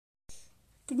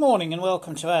Good morning and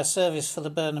welcome to our service for the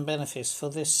Burnham Benefice for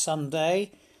this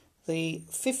Sunday, the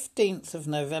 15th of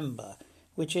November,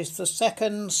 which is the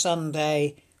second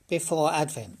Sunday before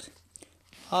Advent.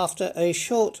 After a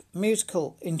short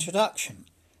musical introduction,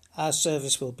 our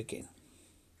service will begin.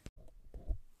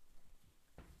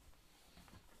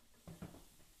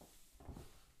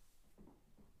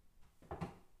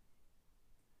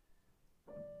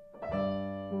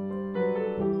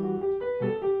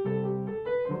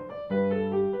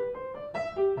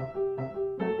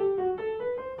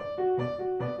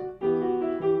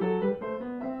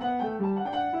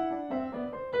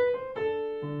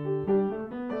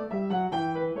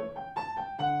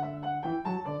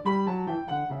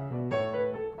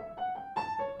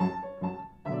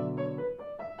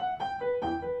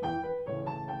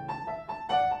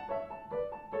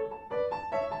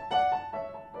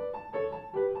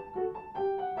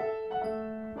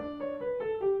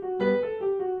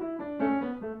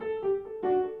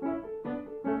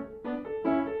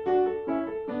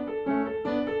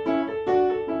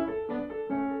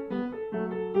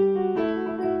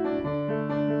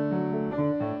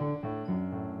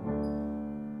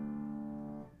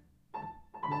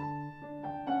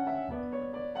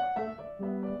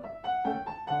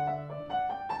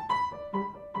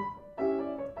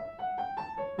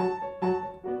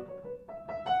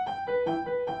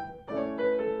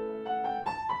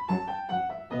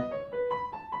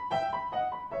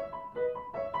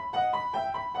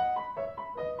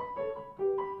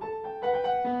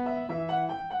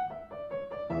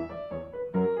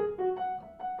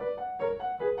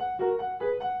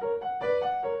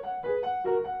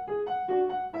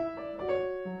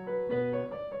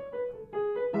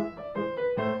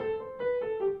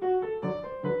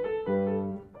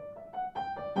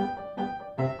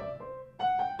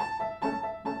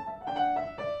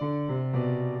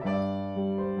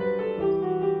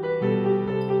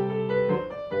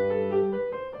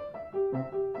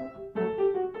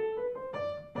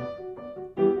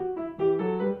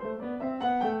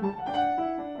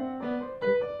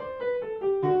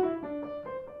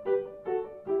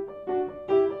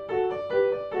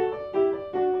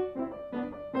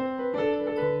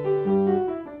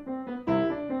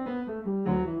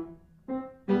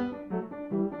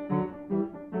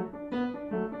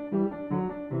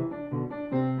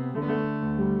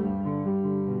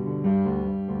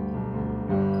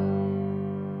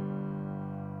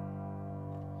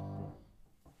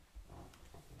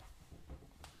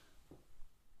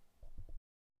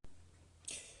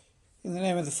 In the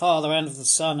name of the Father, and of the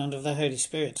Son, and of the Holy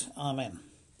Spirit. Amen.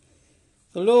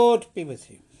 The Lord be with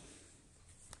you.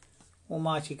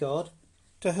 Almighty God,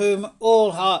 to whom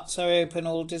all hearts are open,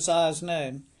 all desires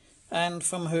known, and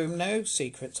from whom no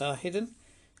secrets are hidden,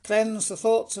 cleanse the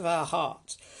thoughts of our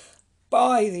hearts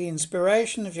by the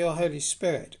inspiration of your Holy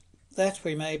Spirit, that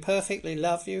we may perfectly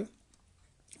love you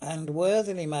and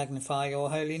worthily magnify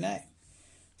your holy name.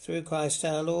 Through Christ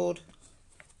our Lord.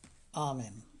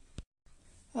 Amen.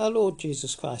 Our Lord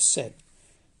Jesus Christ said,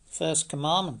 the first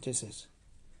commandment is this: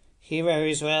 Hear, O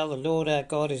Israel, the Lord our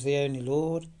God is the only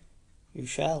Lord. You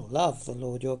shall love the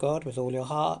Lord your God with all your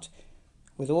heart,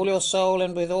 with all your soul,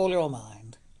 and with all your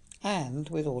mind, and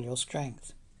with all your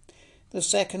strength. The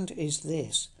second is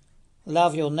this: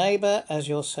 Love your neighbour as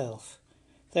yourself.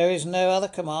 There is no other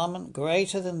commandment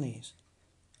greater than these.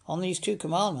 On these two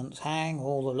commandments hang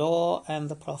all the law and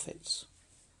the prophets.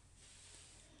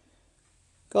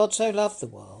 God so loved the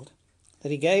world that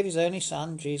he gave his only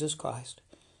Son, Jesus Christ,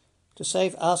 to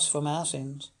save us from our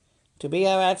sins, to be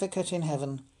our advocate in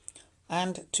heaven,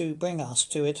 and to bring us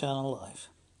to eternal life.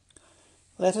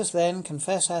 Let us then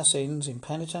confess our sins in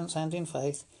penitence and in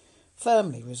faith,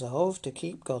 firmly resolved to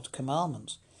keep God's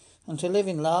commandments, and to live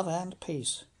in love and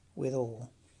peace with all.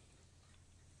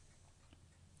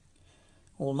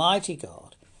 Almighty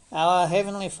God, our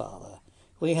Heavenly Father,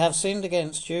 we have sinned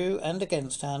against you and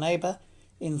against our neighbour,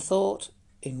 in thought,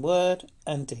 in word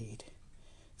and deed,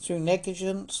 through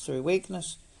negligence, through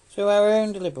weakness, through our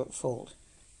own deliberate fault.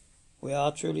 We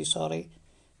are truly sorry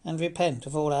and repent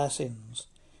of all our sins.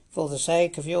 For the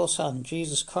sake of your Son,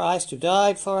 Jesus Christ, who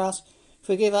died for us,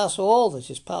 forgive us all that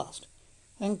is past,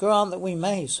 and grant that we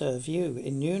may serve you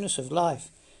in newness of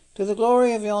life, to the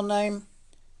glory of your name.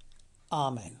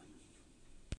 Amen.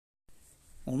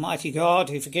 Almighty God,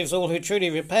 who forgives all who truly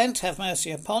repent, have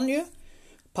mercy upon you,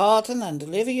 pardon and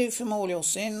deliver you from all your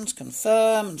sins,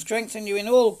 confirm and strengthen you in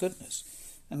all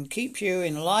goodness, and keep you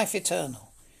in life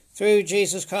eternal, through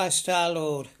Jesus Christ our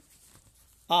Lord.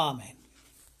 Amen.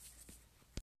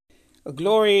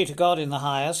 Glory to God in the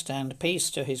highest, and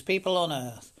peace to his people on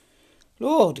earth.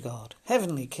 Lord God,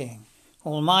 heavenly King,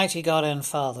 almighty God and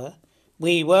Father,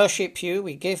 We worship you,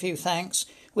 we give you thanks,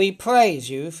 we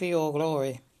praise you for your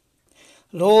glory.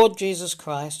 Lord Jesus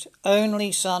Christ,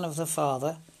 only Son of the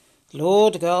Father,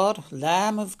 Lord God,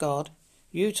 Lamb of God,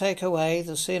 you take away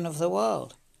the sin of the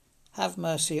world. Have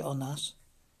mercy on us.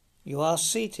 You are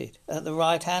seated at the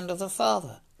right hand of the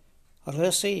Father.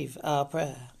 Receive our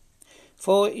prayer.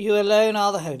 For you alone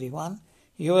are the Holy One,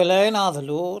 you alone are the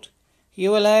Lord,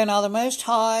 you alone are the Most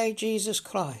High Jesus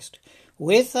Christ,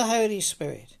 with the Holy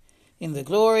Spirit, in the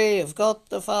glory of God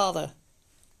the Father.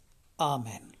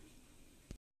 Amen.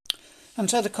 And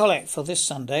so the collect for this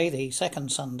Sunday, the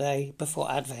second Sunday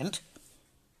before Advent.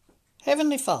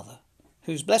 Heavenly Father,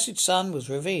 whose blessed Son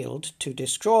was revealed to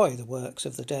destroy the works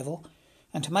of the devil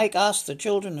and to make us the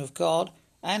children of God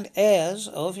and heirs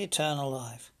of eternal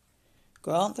life,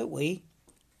 grant that we,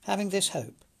 having this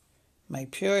hope, may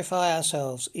purify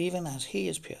ourselves even as he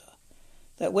is pure,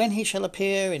 that when he shall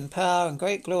appear in power and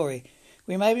great glory,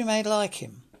 we may be made like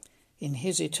him in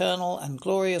his eternal and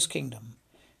glorious kingdom,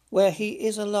 where he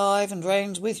is alive and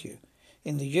reigns with you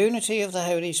in the unity of the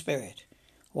Holy Spirit,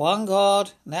 one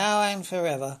God, now and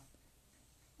forever.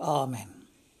 Amen.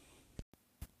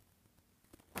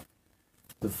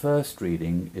 The first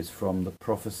reading is from the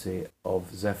prophecy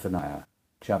of Zephaniah,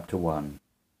 chapter 1.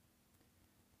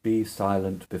 Be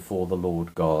silent before the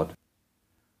Lord God,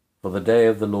 for the day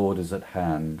of the Lord is at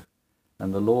hand,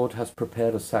 and the Lord has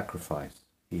prepared a sacrifice.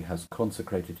 He has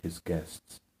consecrated his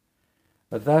guests.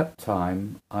 At that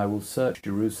time I will search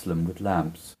Jerusalem with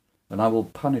lamps, and I will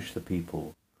punish the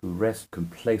people who rest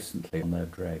complacently on their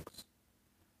dregs.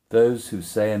 Those who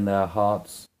say in their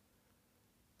hearts,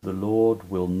 the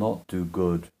Lord will not do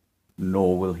good,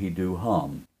 nor will he do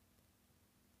harm.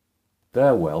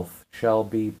 Their wealth shall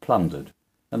be plundered,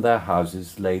 and their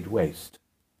houses laid waste.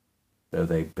 Though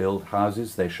they build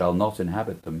houses, they shall not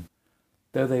inhabit them.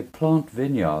 Though they plant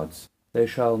vineyards, they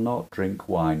shall not drink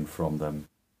wine from them.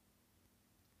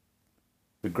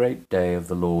 The great day of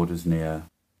the Lord is near,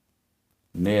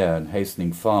 near and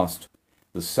hastening fast.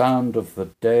 The sound of the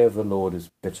day of the Lord is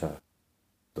bitter.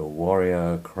 The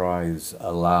warrior cries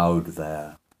aloud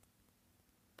there.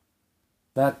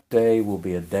 That day will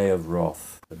be a day of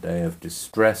wrath, a day of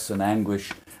distress and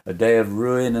anguish, a day of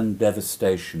ruin and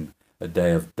devastation, a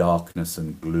day of darkness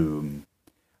and gloom,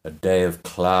 a day of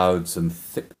clouds and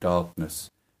thick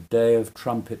darkness, a day of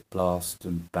trumpet blast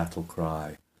and battle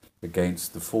cry,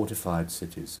 against the fortified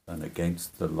cities and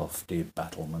against the lofty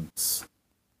battlements.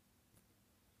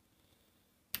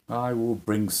 I will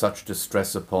bring such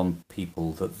distress upon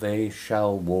people that they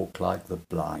shall walk like the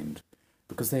blind,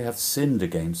 because they have sinned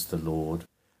against the Lord.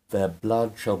 Their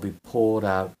blood shall be poured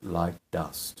out like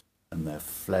dust, and their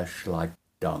flesh like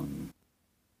dung.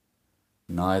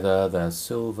 Neither their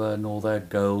silver nor their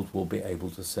gold will be able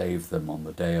to save them on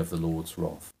the day of the Lord's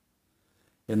wrath.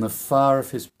 In the fire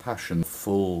of his passion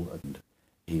full, and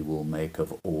he will make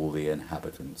of all the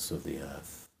inhabitants of the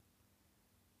earth.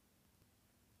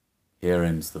 Here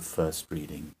ends the first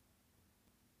reading.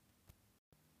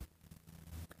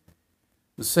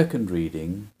 The second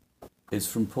reading is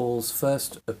from Paul's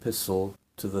first epistle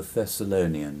to the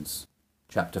Thessalonians,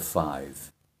 chapter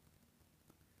 5.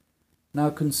 Now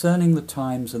concerning the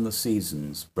times and the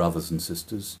seasons, brothers and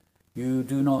sisters, you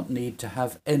do not need to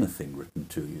have anything written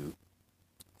to you.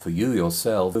 For you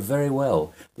yourselves know very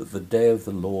well that the day of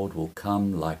the Lord will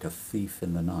come like a thief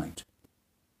in the night,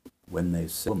 when they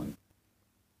say, woman,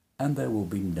 and there will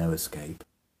be no escape.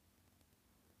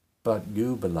 But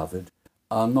you, beloved,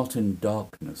 are not in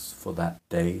darkness for that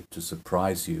day to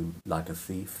surprise you like a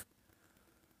thief.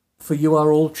 For you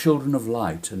are all children of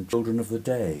light and children of the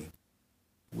day.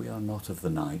 We are not of the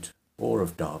night or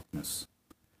of darkness.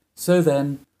 So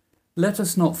then, let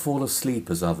us not fall asleep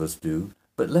as others do,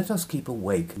 but let us keep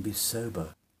awake and be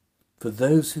sober. For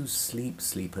those who sleep,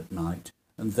 sleep at night,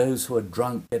 and those who are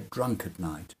drunk, get drunk at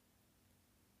night.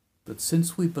 But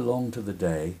since we belong to the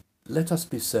day, let us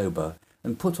be sober,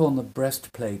 and put on the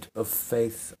breastplate of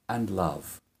faith and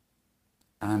love,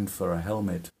 and for a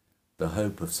helmet, the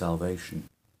hope of salvation.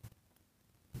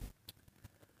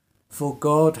 For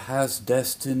God has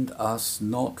destined us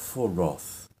not for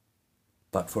wrath,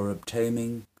 but for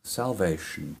obtaining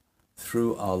salvation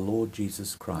through our Lord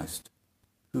Jesus Christ,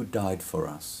 who died for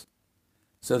us,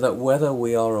 so that whether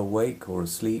we are awake or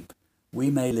asleep, we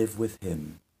may live with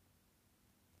him.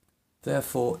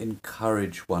 Therefore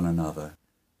encourage one another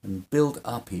and build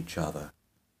up each other,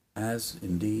 as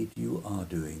indeed you are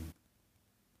doing.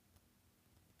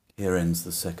 Here ends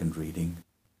the second reading.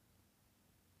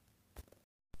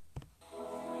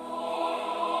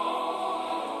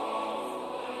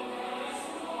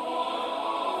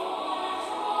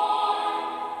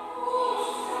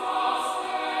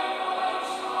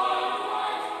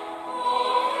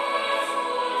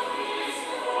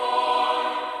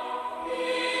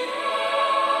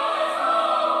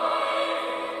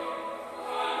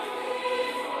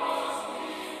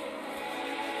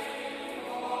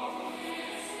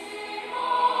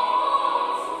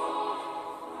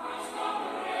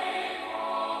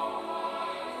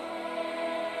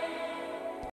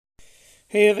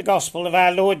 Hear the gospel of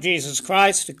our Lord Jesus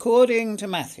Christ according to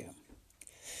Matthew.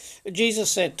 Jesus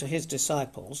said to his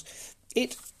disciples,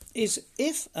 "It is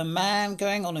if a man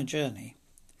going on a journey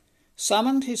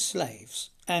summoned his slaves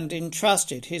and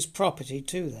entrusted his property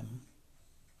to them.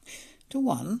 To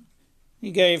one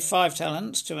he gave 5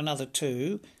 talents, to another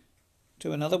 2,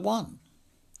 to another 1,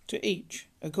 to each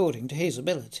according to his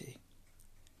ability.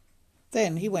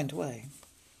 Then he went away.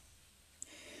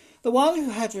 The one who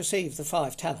had received the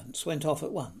 5 talents went off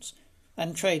at once,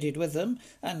 and traded with them,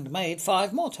 and made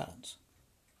 5 more talents.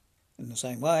 In the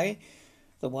same way,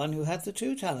 the one who had the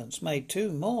 2 talents made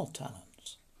 2 more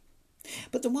talents.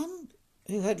 But the one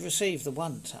who had received the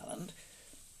 1 talent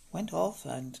went off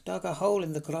and dug a hole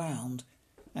in the ground,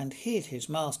 and hid his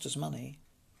master's money.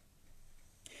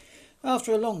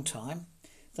 After a long time,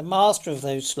 the master of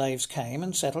those slaves came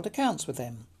and settled accounts with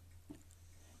them.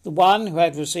 The one who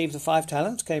had received the 5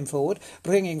 talents came forward,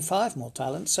 bringing 5 more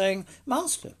talents, saying,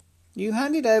 'Master, you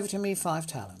handed over to me 5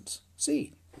 talents.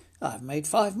 See, I have made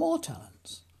 5 more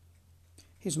talents.'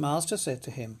 His master said to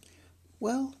him,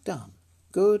 'Well done,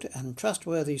 good and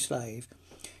trustworthy slave.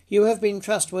 You have been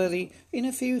trustworthy in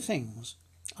a few things.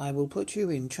 I will put you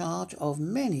in charge of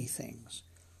many things.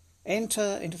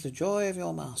 Enter into the joy of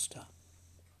your master.'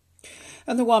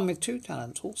 And the one with 2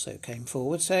 talents also came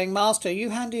forward, saying, 'Master,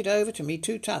 you handed over to me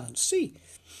 2 talents. See,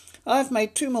 I have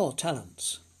made 2 more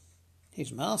talents.'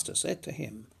 His master said to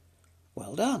him,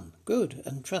 'Well done, good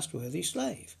and trustworthy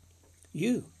slave.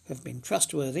 You have been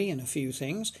trustworthy in a few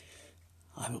things.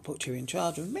 I will put you in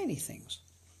charge of many things.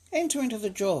 Enter into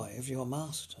the joy of your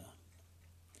master.'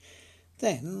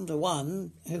 Then the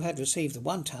one who had received the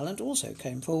 1 talent also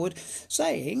came forward,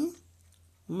 saying,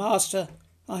 'Master,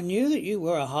 I knew that you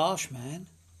were a harsh man,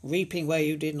 reaping where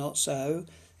you did not sow,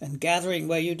 and gathering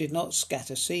where you did not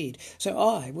scatter seed. So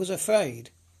I was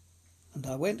afraid, and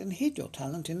I went and hid your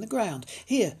talent in the ground.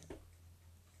 Here,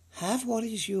 have what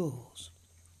is yours.'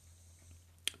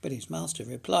 But his master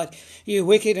replied, 'You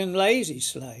wicked and lazy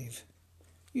slave.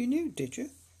 You knew, did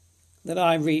you, that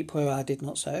I reap where I did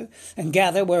not sow, and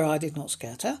gather where I did not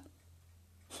scatter?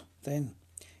 Then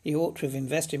you ought to have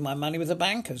invested my money with the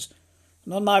bankers,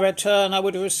 and on my return I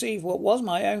would have received what was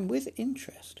my own with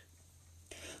interest.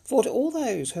 For to all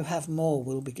those who have more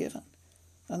will be given,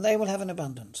 and they will have an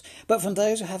abundance. But from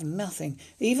those who have nothing,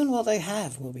 even what they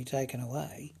have will be taken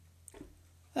away.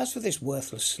 As for this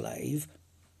worthless slave,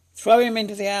 throw him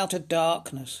into the outer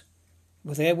darkness,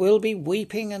 where there will be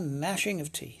weeping and gnashing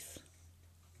of teeth.'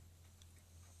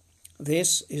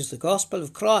 This is the gospel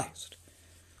of Christ.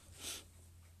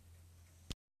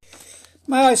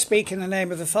 May I speak in the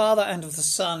name of the Father, and of the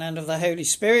Son, and of the Holy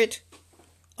Spirit.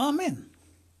 Amen.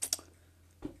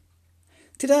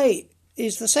 Today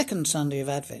is the 2nd Sunday of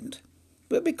Advent,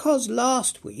 but because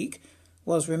last week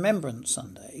was Remembrance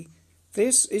Sunday,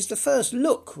 this is the first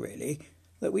look, really,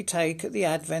 that we take at the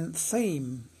Advent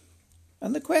theme.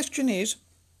 And the question is,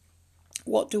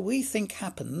 what do we think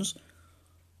happens,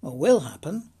 or will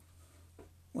happen,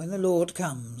 when the Lord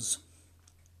comes?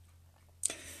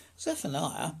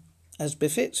 Zephaniah, as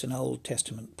befits an Old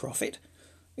Testament prophet,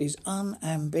 is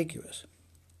unambiguous.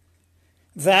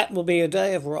 That will be a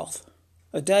day of wrath,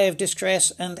 a day of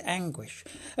distress and anguish,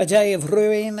 a day of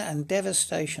ruin and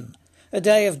devastation, a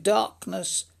day of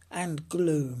darkness and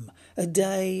gloom, a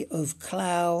day of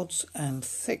clouds and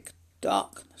thick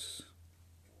darkness.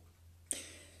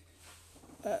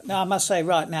 Now, I must say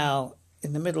right now,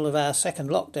 in the middle of our 2nd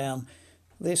lockdown,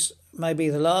 this may be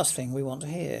the last thing we want to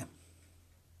hear.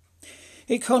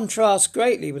 It contrasts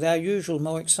greatly with our usual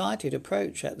more excited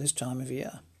approach at this time of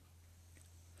year.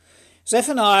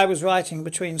 Zephaniah was writing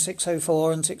between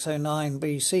 604 and 609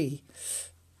 BC.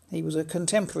 He was a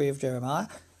contemporary of Jeremiah,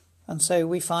 and so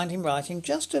we find him writing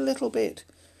just a little bit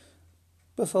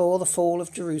before the fall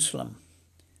of Jerusalem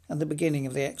and the beginning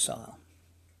of the exile.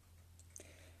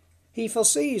 He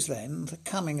foresees then the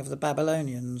coming of the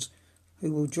Babylonians,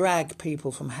 who will drag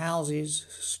people from houses,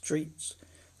 streets,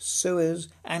 sewers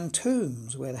and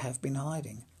tombs where they have been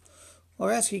hiding.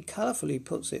 Or as he colourfully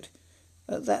puts it,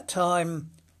 at that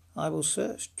time I will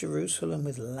search Jerusalem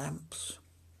with lamps.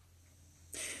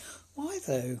 Why,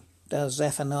 though, does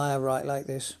Zephaniah write like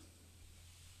this?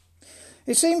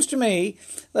 It seems to me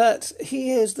that he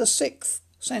is the 6th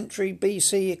century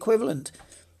BC equivalent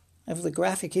of the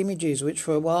graphic images which,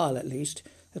 for a while at least,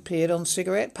 appeared on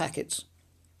cigarette packets.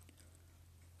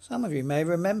 Some of you may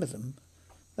remember them.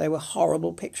 They were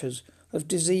horrible pictures of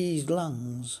diseased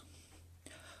lungs.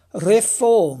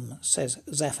 Reform, says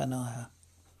Zephaniah,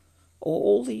 or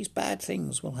all these bad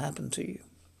things will happen to you.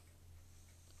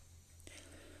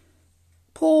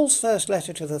 Paul's first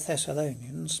letter to the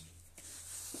Thessalonians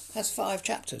has 5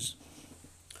 chapters.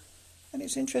 And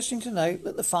it's interesting to note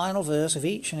that the final verse of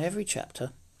each and every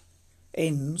chapter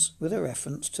ends with a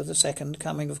reference to the second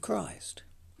coming of Christ.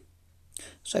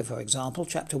 So, for example,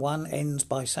 chapter 1 ends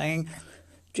by saying,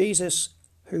 Jesus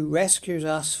who rescues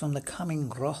us from the coming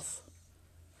wrath.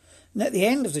 And at the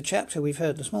end of the chapter we've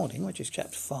heard this morning, which is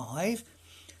chapter 5,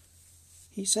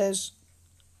 he says,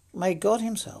 may God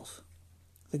himself,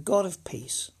 the God of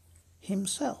peace,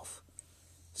 himself,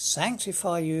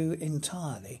 sanctify you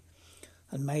entirely,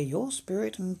 and may your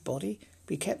spirit and body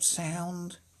be kept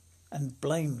sound and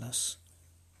blameless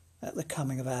at the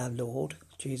coming of our Lord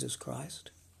Jesus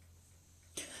Christ.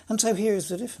 And so here is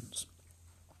the difference.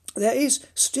 There is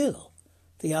still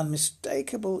the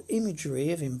unmistakable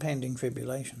imagery of impending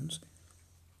tribulations.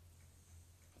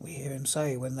 We hear him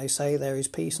say, when they say there is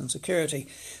peace and security,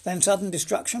 then sudden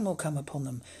destruction will come upon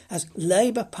them, as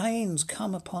labour pains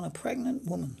come upon a pregnant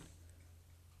woman,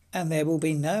 and there will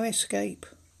be no escape.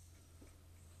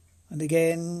 And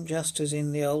again, just as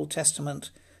in the Old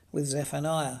Testament with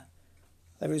Zephaniah,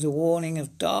 there is a warning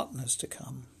of darkness to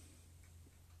come.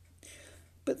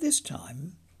 But this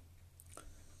time,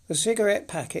 the cigarette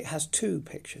packet has two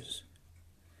pictures.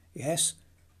 Yes,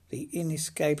 the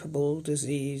inescapable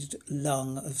diseased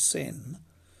lung of sin,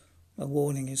 the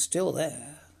warning is still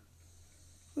there,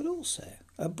 but also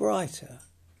a brighter,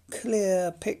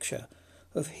 clear picture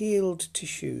of healed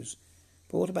tissues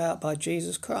brought about by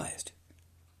Jesus Christ,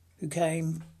 who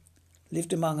came,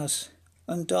 lived among us,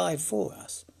 and died for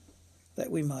us,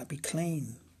 that we might be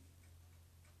clean.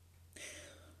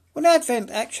 When Advent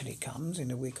actually comes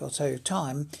in a week or so's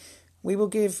time, we will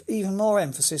give even more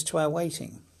emphasis to our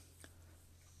waiting.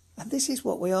 And this is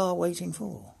what we are waiting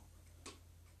for.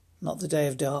 Not the day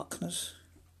of darkness,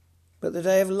 but the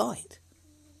day of light.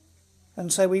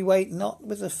 And so we wait not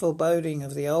with the foreboding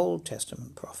of the Old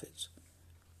Testament prophets,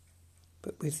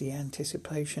 but with the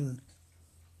anticipation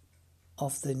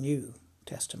of the New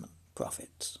Testament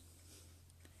prophets.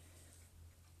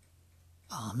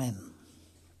 Amen.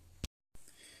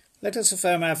 Let us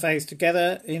affirm our faith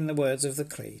together in the words of the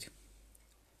Creed.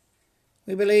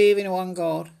 We believe in one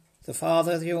God, the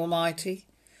Father, the Almighty,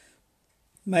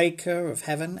 maker of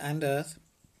heaven and earth,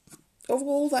 of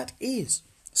all that is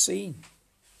seen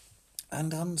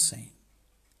and unseen.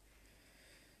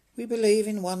 We believe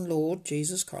in one Lord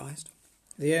Jesus Christ,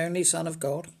 the only Son of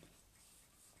God,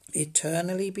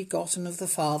 eternally begotten of the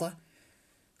Father,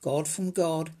 God from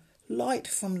God, light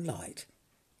from light,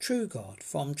 true God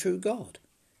from true God,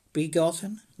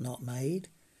 begotten, not made,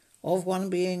 of one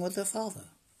being with the Father.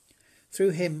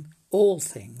 Through him all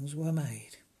things were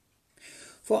made.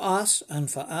 For us and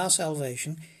for our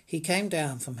salvation he came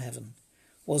down from heaven,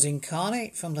 was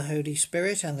incarnate from the Holy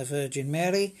Spirit and the Virgin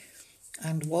Mary,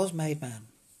 and was made man.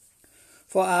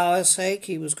 For our sake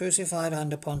he was crucified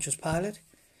under Pontius Pilate.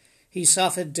 He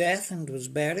suffered death and was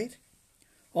buried.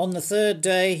 On the third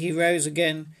day he rose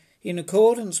again, in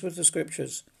accordance with the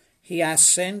Scriptures. He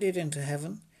ascended into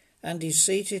heaven, and is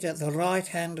seated at the right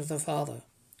hand of the Father.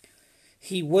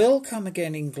 He will come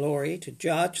again in glory to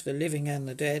judge the living and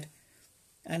the dead,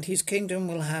 and his kingdom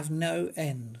will have no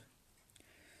end.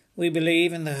 We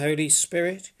believe in the Holy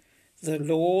Spirit, the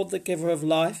Lord, the giver of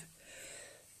life,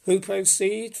 who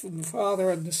proceeds from the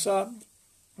Father and the Son,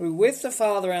 who with the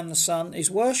Father and the Son is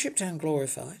worshipped and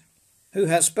glorified, who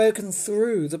has spoken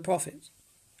through the prophets.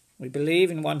 We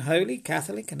believe in one holy,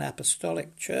 Catholic and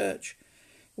Apostolic Church.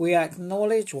 We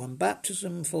acknowledge one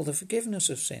baptism for the forgiveness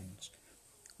of sins.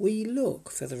 We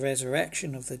look for the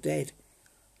resurrection of the dead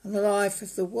and the life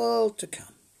of the world to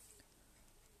come.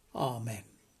 Amen.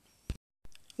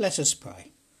 Let us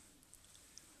pray.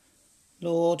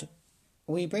 Lord,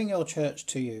 we bring your church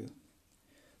to you,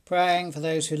 praying for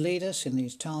those who lead us in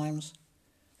these times,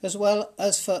 as well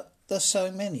as for the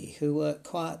so many who work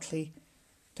quietly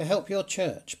to help your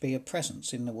church be a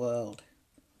presence in the world,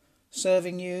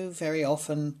 serving you very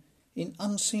often in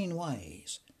unseen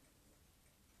ways,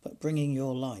 but bringing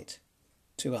your light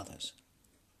to others.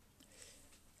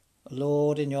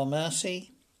 Lord, in your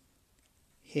mercy,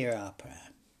 hear our prayer.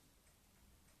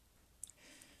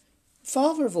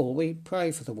 Father of all, we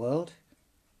pray for the world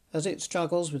as it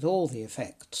struggles with all the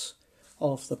effects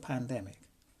of the pandemic,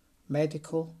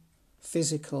 medical,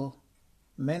 physical,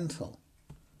 mental,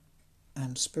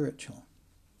 and spiritual.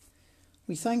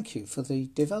 We thank you for the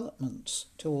developments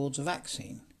towards a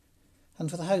vaccine and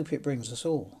for the hope it brings us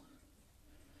all.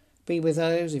 Be with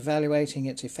those evaluating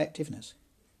its effectiveness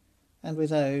and with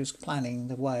those planning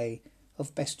the way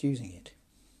of best using it.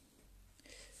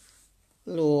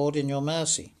 Lord, in your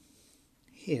mercy,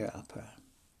 hear our prayer.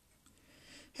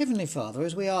 Heavenly Father,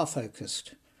 as we are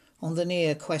focused on the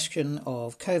near question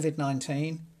of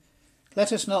COVID-19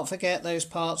 Let us not forget those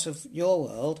parts of your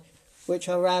world which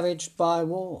are ravaged by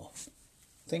war,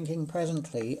 thinking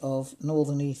presently of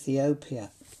northern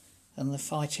Ethiopia and the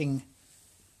fighting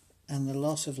and the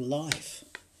loss of life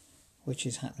which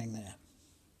is happening there.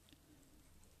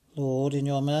 Lord, in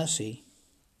your mercy,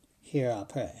 hear our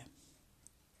prayer.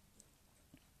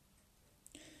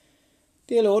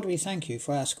 Dear Lord, we thank you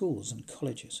for our schools and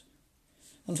colleges,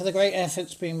 and for the great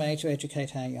efforts being made to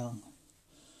educate our young,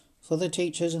 for the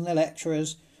teachers and the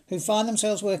lecturers who find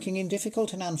themselves working in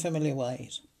difficult and unfamiliar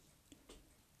ways.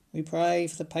 We pray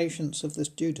for the patience of the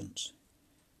students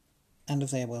and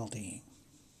of their well-being.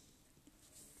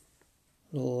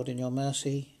 Lord, in your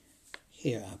mercy,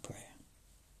 hear our prayer.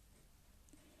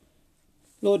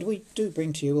 Lord, we do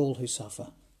bring to you all who suffer,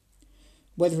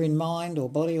 whether in mind or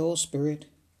body or spirit,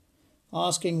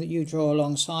 asking that you draw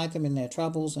alongside them in their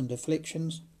troubles and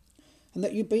afflictions, and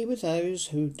that you be with those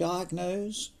who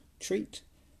diagnose, treat,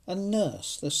 and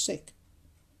nurse the sick,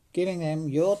 giving them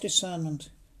your discernment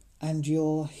and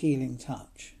your healing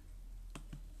touch.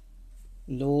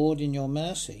 Lord, in your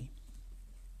mercy,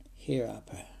 hear our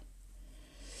prayer.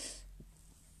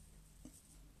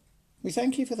 We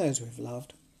thank you for those who have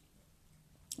loved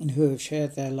and who have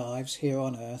shared their lives here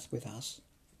on earth with us.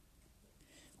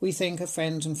 We think of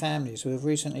friends and families who have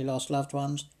recently lost loved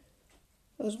ones,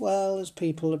 as well as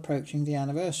people approaching the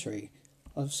anniversary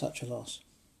of such a loss.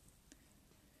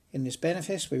 In this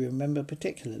benefice we remember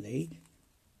particularly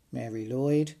Mary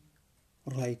Lloyd,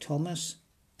 Ray Thomas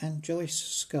and Joyce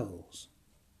Scholes.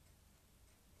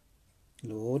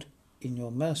 Lord, in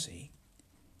your mercy,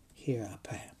 hear our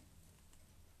prayer.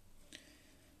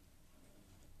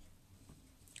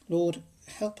 Lord,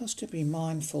 help us to be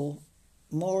mindful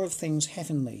more of things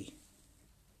heavenly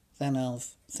than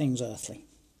of things earthly,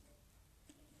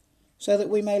 so that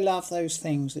we may love those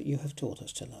things that you have taught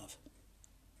us to love,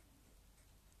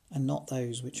 and not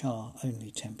those which are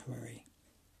only temporary.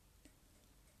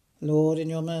 Lord, in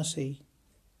your mercy,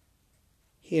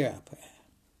 hear our prayer.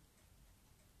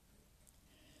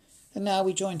 And now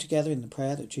we join together in the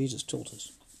prayer that Jesus taught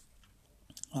us.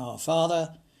 Our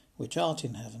Father, which art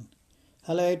in heaven,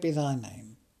 hallowed be thy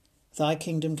name. Thy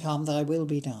kingdom come, thy will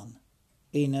be done,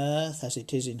 in earth as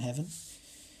it is in heaven.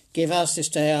 Give us this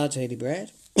day our daily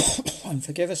bread, and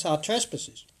forgive us our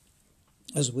trespasses,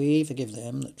 as we forgive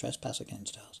them that trespass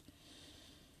against us.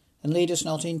 And lead us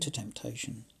not into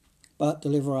temptation, but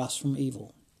deliver us from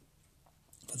evil.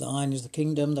 For thine is the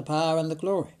kingdom, the power, and the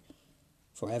glory,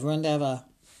 for ever and ever.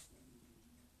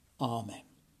 Amen.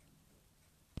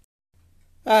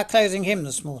 Our closing hymn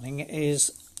this morning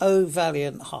is O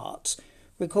Valiant Hearts,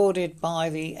 recorded by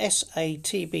the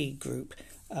SATB group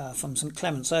from St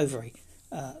Clement's Overy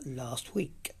last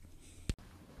week.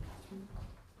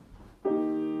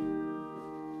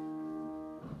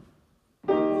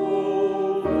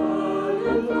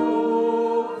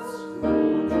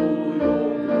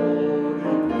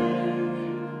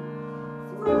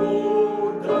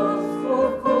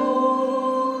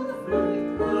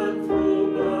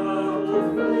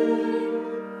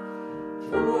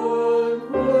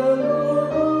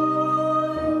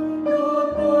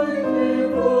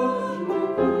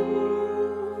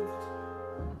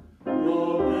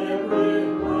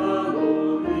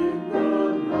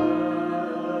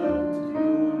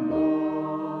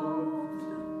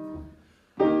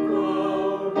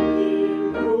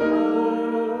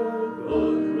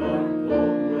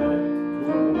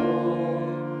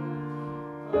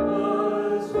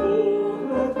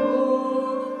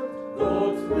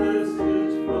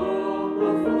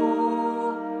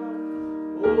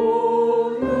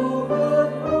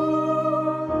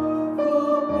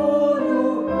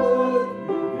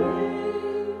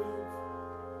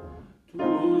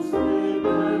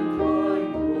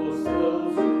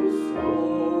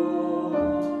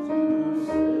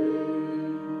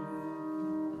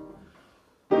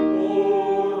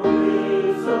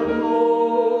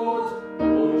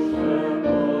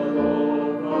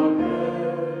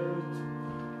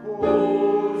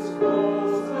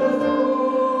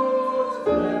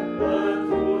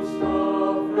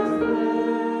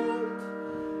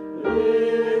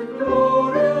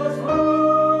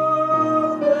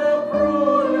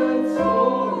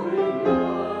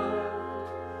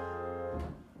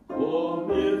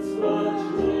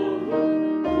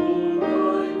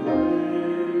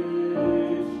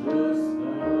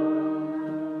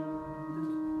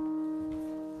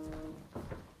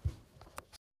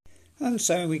 And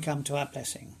so we come to our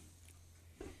blessing.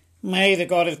 May the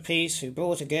God of peace, who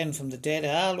brought again from the dead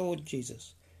our Lord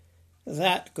Jesus,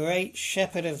 that great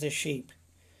shepherd of the sheep,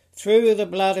 through the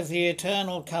blood of the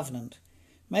eternal covenant,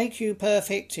 make you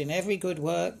perfect in every good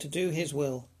work to do his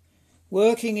will,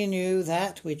 working in you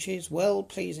that which is well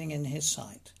pleasing in his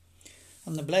sight.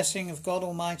 And the blessing of God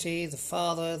Almighty, the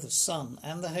Father, the Son,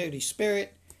 and the Holy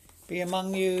Spirit be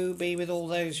among you, be with all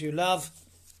those you love,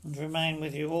 and remain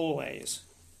with you always.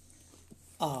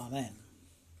 Amen.